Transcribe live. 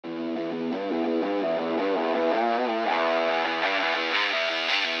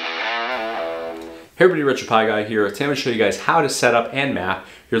Hey everybody, RetroPie guy here. Today I'm going to show you guys how to set up and map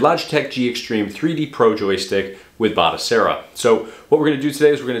your Logitech G Extreme 3D Pro Joystick with Batocera. So what we're going to do today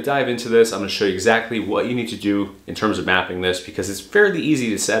is we're going to dive into this. I'm going to show you exactly what you need to do in terms of mapping this because it's fairly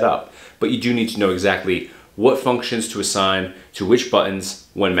easy to set up, but you do need to know exactly what functions to assign to which buttons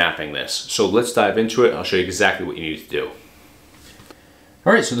when mapping this. So let's dive into it. I'll show you exactly what you need to do.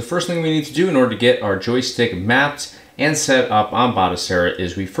 Alright, so the first thing we need to do in order to get our joystick mapped and set up on Batocera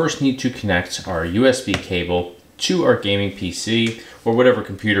is we first need to connect our USB cable to our gaming PC or whatever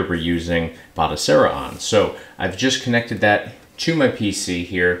computer we're using Batocera on. So I've just connected that to my PC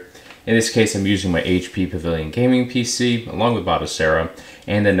here. In this case, I'm using my HP Pavilion gaming PC along with Batocera.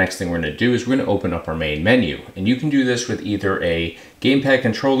 And the next thing we're going to do is we're going to open up our main menu. And you can do this with either a Gamepad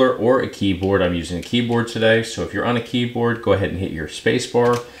controller or a keyboard. I'm using a keyboard today. So if you're on a keyboard, go ahead and hit your space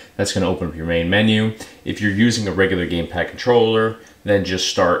bar. That's going to open up your main menu. If you're using a regular Gamepad controller, then just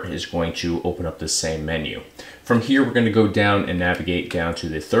Start is going to open up the same menu. From here, we're going to go down and navigate down to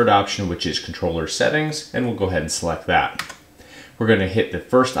the third option, which is Controller Settings, and we'll go ahead and select that. We're going to hit the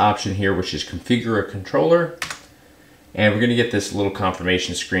first option here, which is Configure a Controller, and we're going to get this little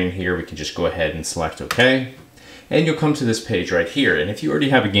confirmation screen here. We can just go ahead and select OK, and you'll come to this page right here. And if you already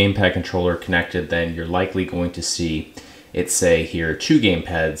have a Gamepad controller connected, then you're likely going to see it say here 2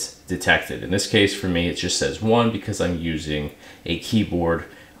 gamepads detected. In this case for me it just says 1 because I'm using a keyboard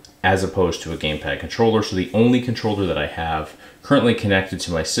as opposed to a Gamepad controller. So the only controller that I have currently connected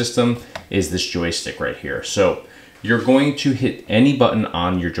to my system is this joystick right here. So you're going to hit any button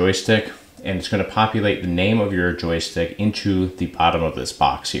on your joystick and it's going to populate the name of your joystick into the bottom of this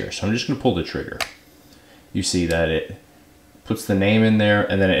box here. So I'm just going to pull the trigger. You see that it puts the name in there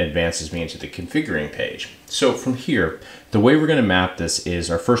and then it advances me into the configuring page. So from here, the way we're going to map this is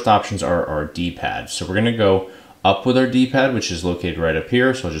our first options are our D-pad. So we're going to go up with our D-pad, which is located right up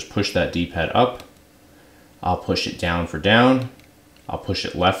here. So I'll just push that D-pad up. I'll push it down for down. I'll push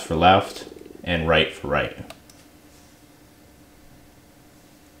it left for left and right for right.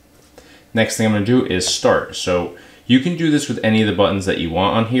 Next thing I'm going to do is Start. So you can do this with any of the buttons that you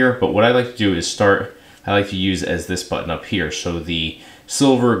want on here, but what I like to do is Start. I like to use as this button up here. So the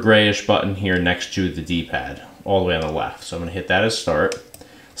silver grayish button here next to the D-pad all the way on the left. So I'm going to hit that as Start.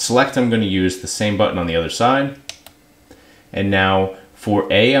 Select, I'm going to use the same button on the other side. And now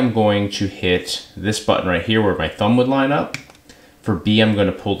for A, I'm going to hit this button right here where my thumb would line up. For B, I'm going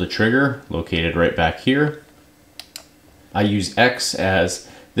to pull the trigger located right back here. I use X as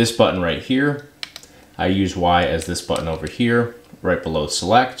this button right here. I use Y as this button over here right below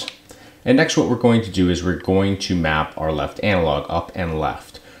Select. And next what we're going to do is we're going to map our left analog up and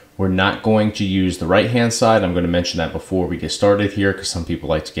left. We're not going to use the right hand side. I'm going to mention that before we get started here because some people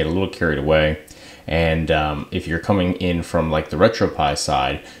like to get a little carried away. And if you're coming in from like the RetroPie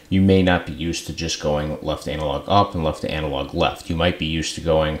side, you may not be used to just going left analog up and left analog left. You might be used to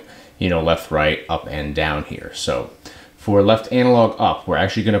going, left, right, up and down here. So for left analog up, we're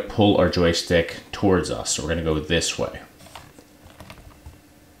actually going to pull our joystick towards us. So we're going to go this way.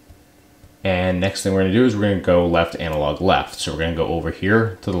 And next thing we're going to do is we're going to go left analog left. So we're going to go over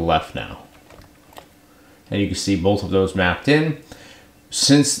here to the left now. And you can see both of those mapped in.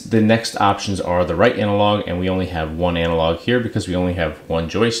 Since the next options are the right analog and we only have one analog here because we only have one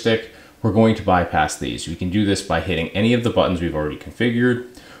joystick, we're going to bypass these. We can do this by hitting any of the buttons we've already configured.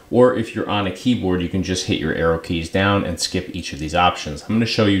 Or if you're on a keyboard, you can just hit your arrow keys down and skip each of these options. I'm going to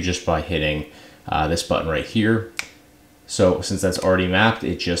show you just by hitting this button right here. So since that's already mapped,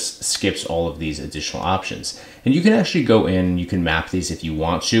 it just skips all of these additional options. And you can actually go in, you can map these if you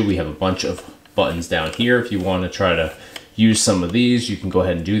want to. We have a bunch of buttons down here. If you want to try to use some of these, you can go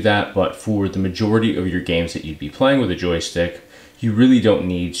ahead and do that. But for the majority of your games that you'd be playing with a joystick, you really don't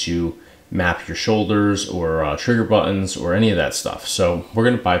need to map your shoulders or trigger buttons or any of that stuff. So we're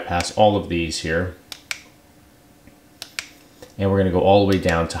going to bypass all of these here. And we're going to go all the way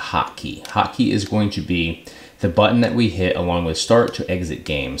down to Hotkey. Hotkey is going to be the button that we hit along with Start to exit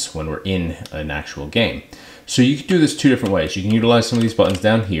games when we're in an actual game. So you can do this 2 different ways. You can utilize some of these buttons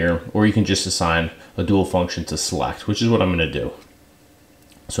down here, or you can just assign a dual function to Select, which is what I'm going to do.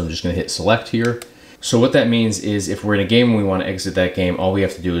 So I'm just going to hit Select here. So what that means is if we're in a game and we want to exit that game, all we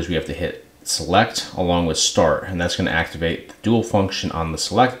have to do is we have to hit Select along with Start, and that's going to activate the dual function on the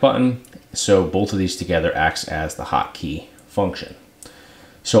Select button. So both of these together acts as the hotkey function.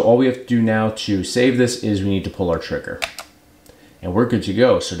 So all we have to do now to save this is we need to pull our trigger. And we're good to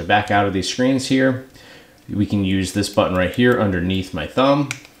go. So to back out of these screens here, we can use this button right here underneath my thumb.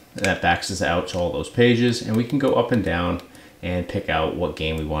 And that backs us out to all those pages. And we can go up and down and pick out what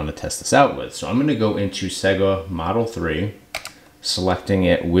game we want to test this out with. So I'm going to go into Sega Model 3. selecting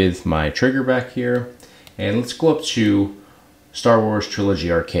it with my trigger back here. And let's go up to Star Wars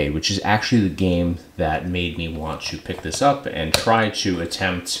Trilogy Arcade, which is actually the game that made me want to pick this up and try to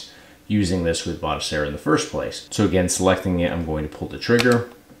attempt using this with Batocera in the first place. So again, selecting it, I'm going to pull the trigger,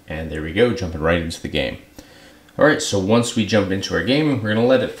 and there we go, jumping right into the game. All right, so once we jump into our game, we're gonna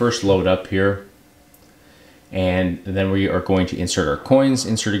let it first load up here, and then we are going to insert our coins.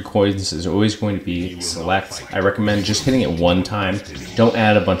 Inserting coins is always going to be select. I recommend just hitting it one time. Don't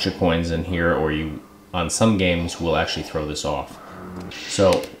add a bunch of coins in here, or you, on some games, will actually throw this off.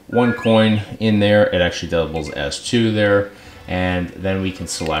 So 1 coin in there, it actually doubles as 2 there, and then we can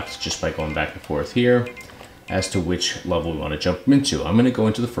select just by going back and forth here as to which level we want to jump into. I'm going to go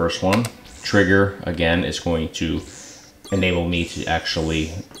into the first one. Trigger, again, is going to enable me to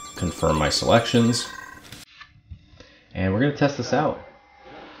actually confirm my selections. And we're going to test this out.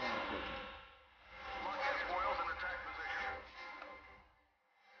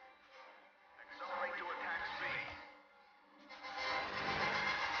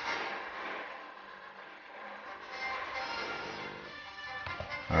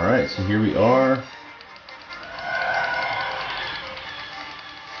 All right, so here we are.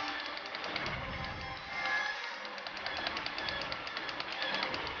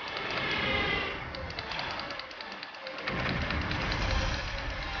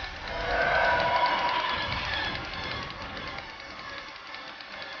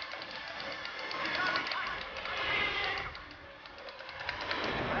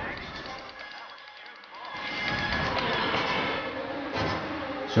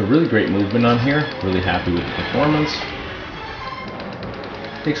 So really great movement on here, really happy with the performance.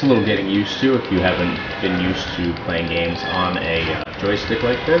 Takes a little getting used to if you haven't been used to playing games on a joystick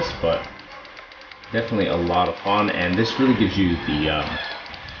like this, but definitely a lot of fun, and this really gives you the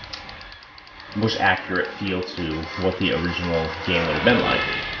most accurate feel to what the original game would have been like.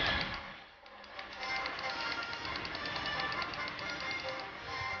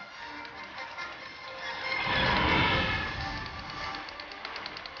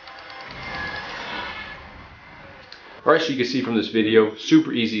 All right, so you can see from this video,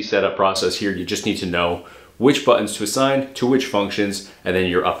 super easy setup process here. You just need to know which buttons to assign to which functions, and then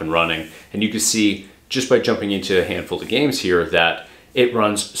you're up and running. And you can see just by jumping into a handful of games here that it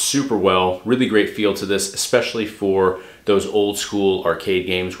runs super well. Really great feel to this, especially for those old school arcade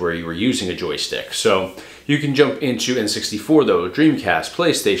games where you were using a joystick. So you can jump into N64 though, Dreamcast,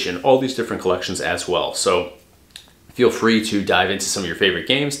 PlayStation, all these different collections as well. So feel free to dive into some of your favorite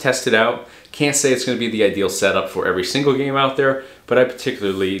games, test it out. Can't say it's going to be the ideal setup for every single game out there, but I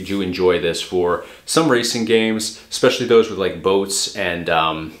particularly do enjoy this for some racing games, especially those with like boats and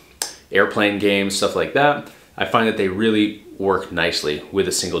airplane games, stuff like that. I find that they really work nicely with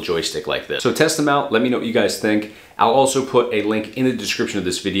a single joystick like this. So test them out, let me know what you guys think. I'll also put a link in the description of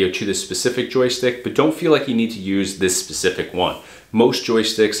this video to this specific joystick, but don't feel like you need to use this specific one. Most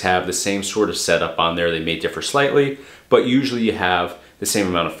joysticks have the same sort of setup on there. They may differ slightly, but usually you have the same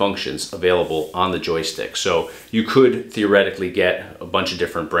amount of functions available on the joystick. So you could theoretically get a bunch of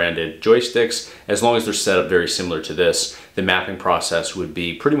different branded joysticks. As long as they're set up very similar to this, the mapping process would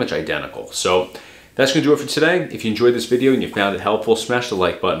be pretty much identical. So that's gonna do it for today. If you enjoyed this video and you found it helpful, smash the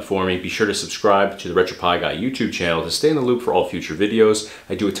like button for me. Be sure to subscribe to the RetroPie Guy YouTube channel to stay in the loop for all future videos.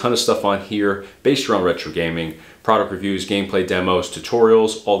 I do a ton of stuff on here based around retro gaming, product reviews, gameplay demos,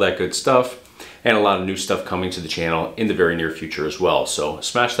 tutorials, all that good stuff, and a lot of new stuff coming to the channel in the very near future as well. So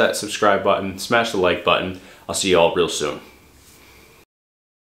smash that subscribe button, smash the like button. I'll see you all real soon.